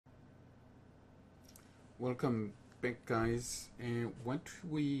Welcome back, guys. What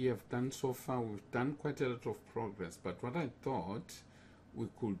we have done so far, we've done quite a lot of progress, but what I thought we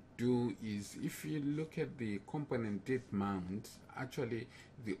could do is, if you look at the component did mount, actually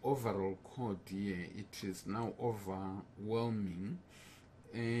the overall code here, it is now overwhelming,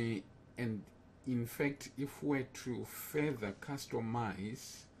 and in fact, if we're to further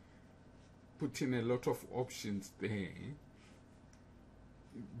customize, put in a lot of options there,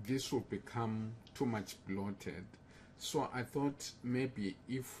 this will become too much bloated. So I thought maybe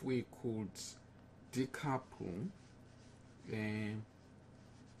if we could decouple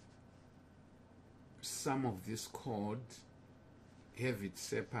some of this code, have it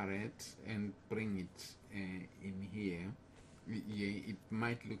separate and bring it in here, it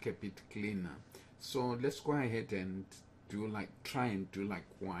might look a bit cleaner. So let's go ahead and try and do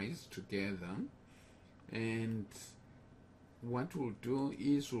likewise together. And what we'll do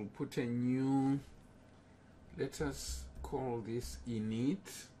is we'll put a new, let us call this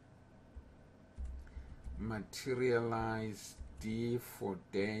init, materialize, D for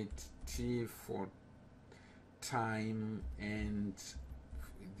date, T for time, and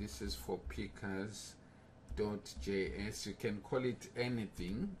this is for pickers .js. You can call it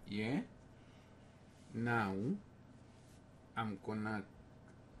anything, yeah. Now I'm gonna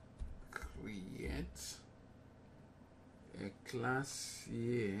create a class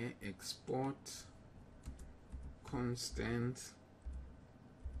here, export constant,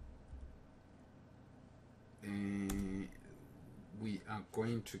 we are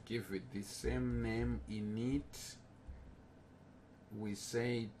going to give it the same name, init. We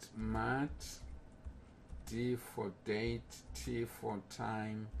say it mat, D for date, T for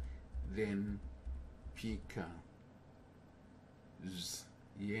time, then picker,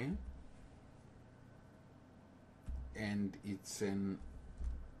 yeah. And it's an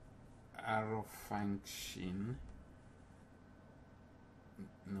arrow function.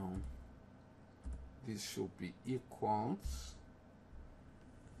 No, this should be equals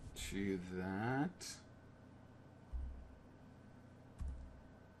to that,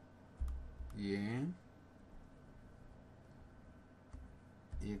 yeah,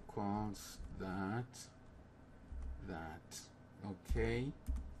 equals that, okay.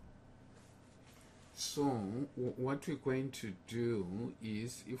 So what we're going to do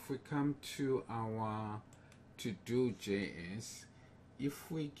is, if we come to our to-do.js, if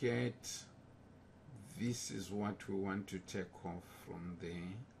we get, this is what we want to take off from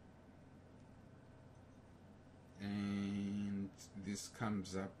there, and this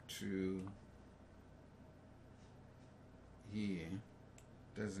comes up to here,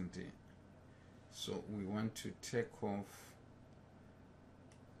 doesn't it? So we want to take off,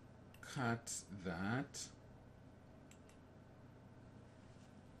 cut that,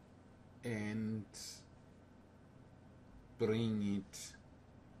 and bring it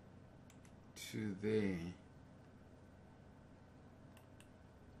to there.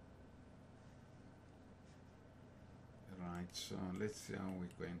 Right, so let's see how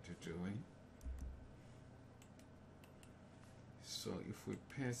we're going to do it. So if we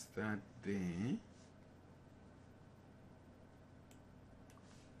paste that there,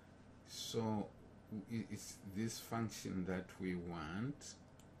 so it's this function that we want,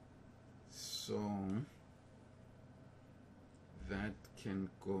 so that can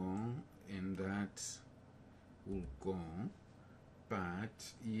go and that will go,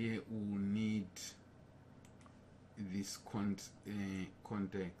 but here we'll need this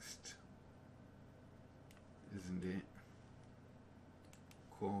context, isn't it?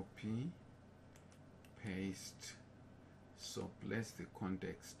 Copy, paste, so place the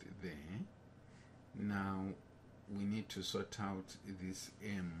context there. Now we need to sort out this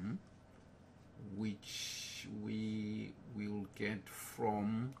M, which we will get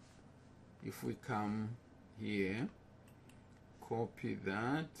from, if we come here, copy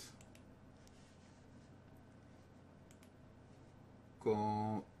that,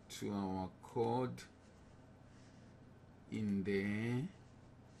 go to our code in there,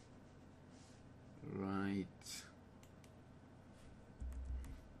 right,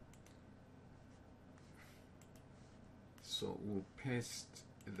 so we'll paste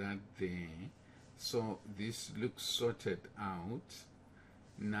that there. So this looks sorted out.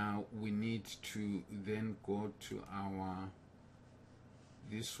 Now we need to then go to our,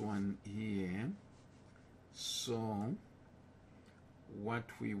 this one here. So what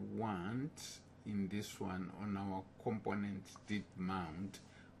we want in this one, on our component did mount,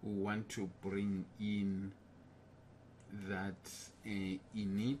 we want to bring in that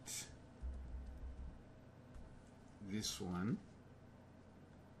init, this one,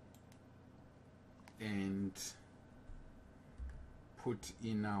 and put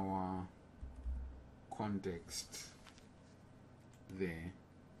in our context there,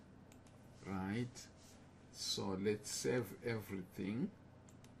 right? So let's save everything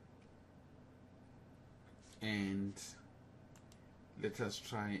and let us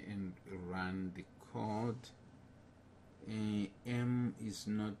try and run the code. M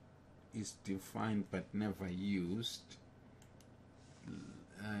is defined but never used.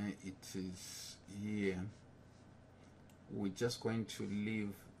 It is here. We're just going to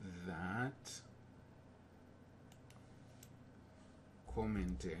leave that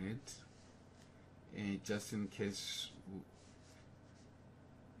commented, just in case,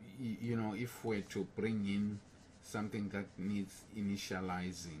 you know, if we're to bring in something that needs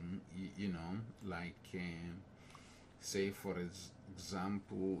initializing, you know, like say for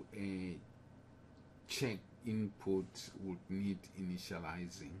example a check input would need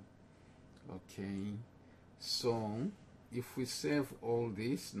initializing. Okay, so if we save all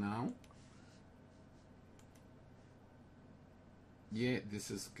this now, yeah,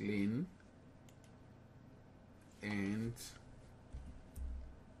 this is clean, and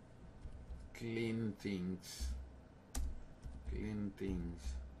clean things,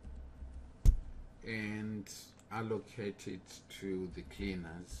 and allocate it to the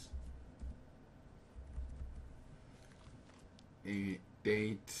cleaners.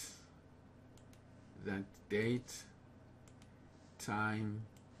 Date, that date, time,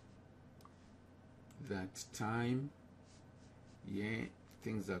 that time. Yeah,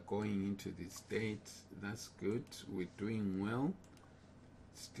 things are going into this date. That's good. We're doing well.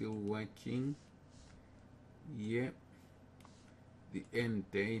 Still working. Yeah. The end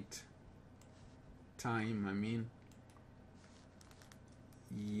date, time, I mean.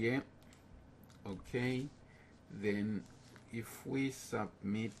 Yeah. Okay. Then if we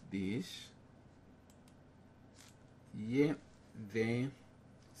submit this, yeah, then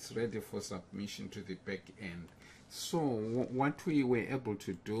it's ready for submission to the back end. So what we were able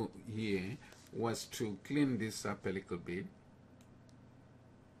to do here was to clean this up a little bit.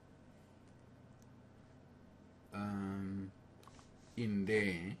 In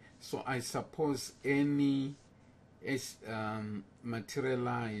there, so I suppose any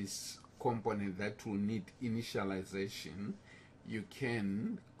Materialize component that will need initialization, you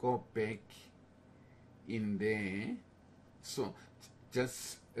can go back in there. So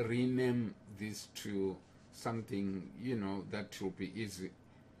just rename this to something, you know, that will be easily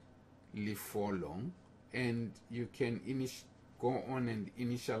follow, and you can go on and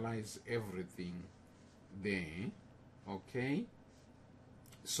initialize everything there. Okay,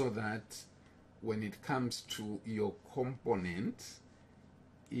 so that when it comes to your component,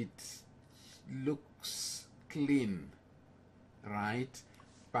 it looks clean, right?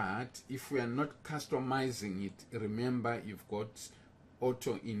 But if we are not customizing it, remember you've got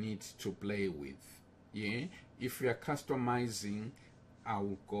auto init to play with. Yeah, if we are customizing,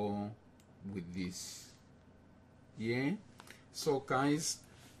 I'll go with this. Yeah, so guys,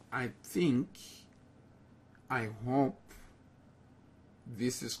 I hope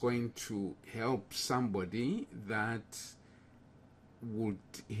this is going to help somebody that would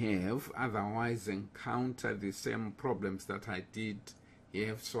have otherwise encountered the same problems that I did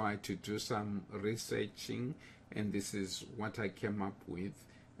here. So I had to do some researching, and this is what I came up with,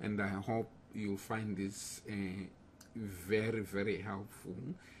 and I hope you'll find this very, very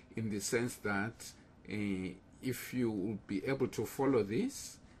helpful, in the sense that if you will be able to follow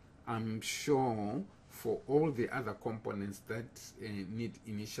this, I'm sure for all the other components that need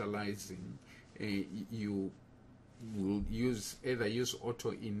initializing, you will either use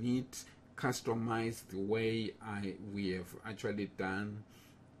auto init, customize the way we have actually done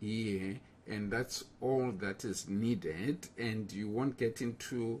here, and that's all that is needed. And you won't get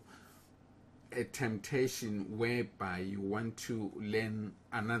into a temptation whereby you want to learn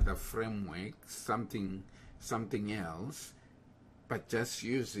another framework, something else, but just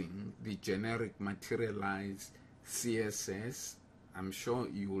using the generic Materialize CSS. I'm sure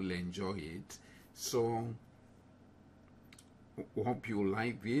you will enjoy it. So hope you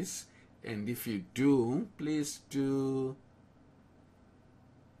like this, and if you do, please do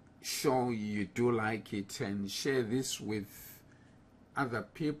show you do like it and share this with other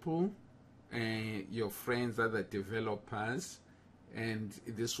people, your friends, other developers, and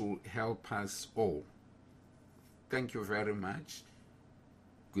this will help us all. Thank you very much.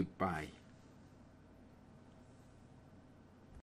 Goodbye.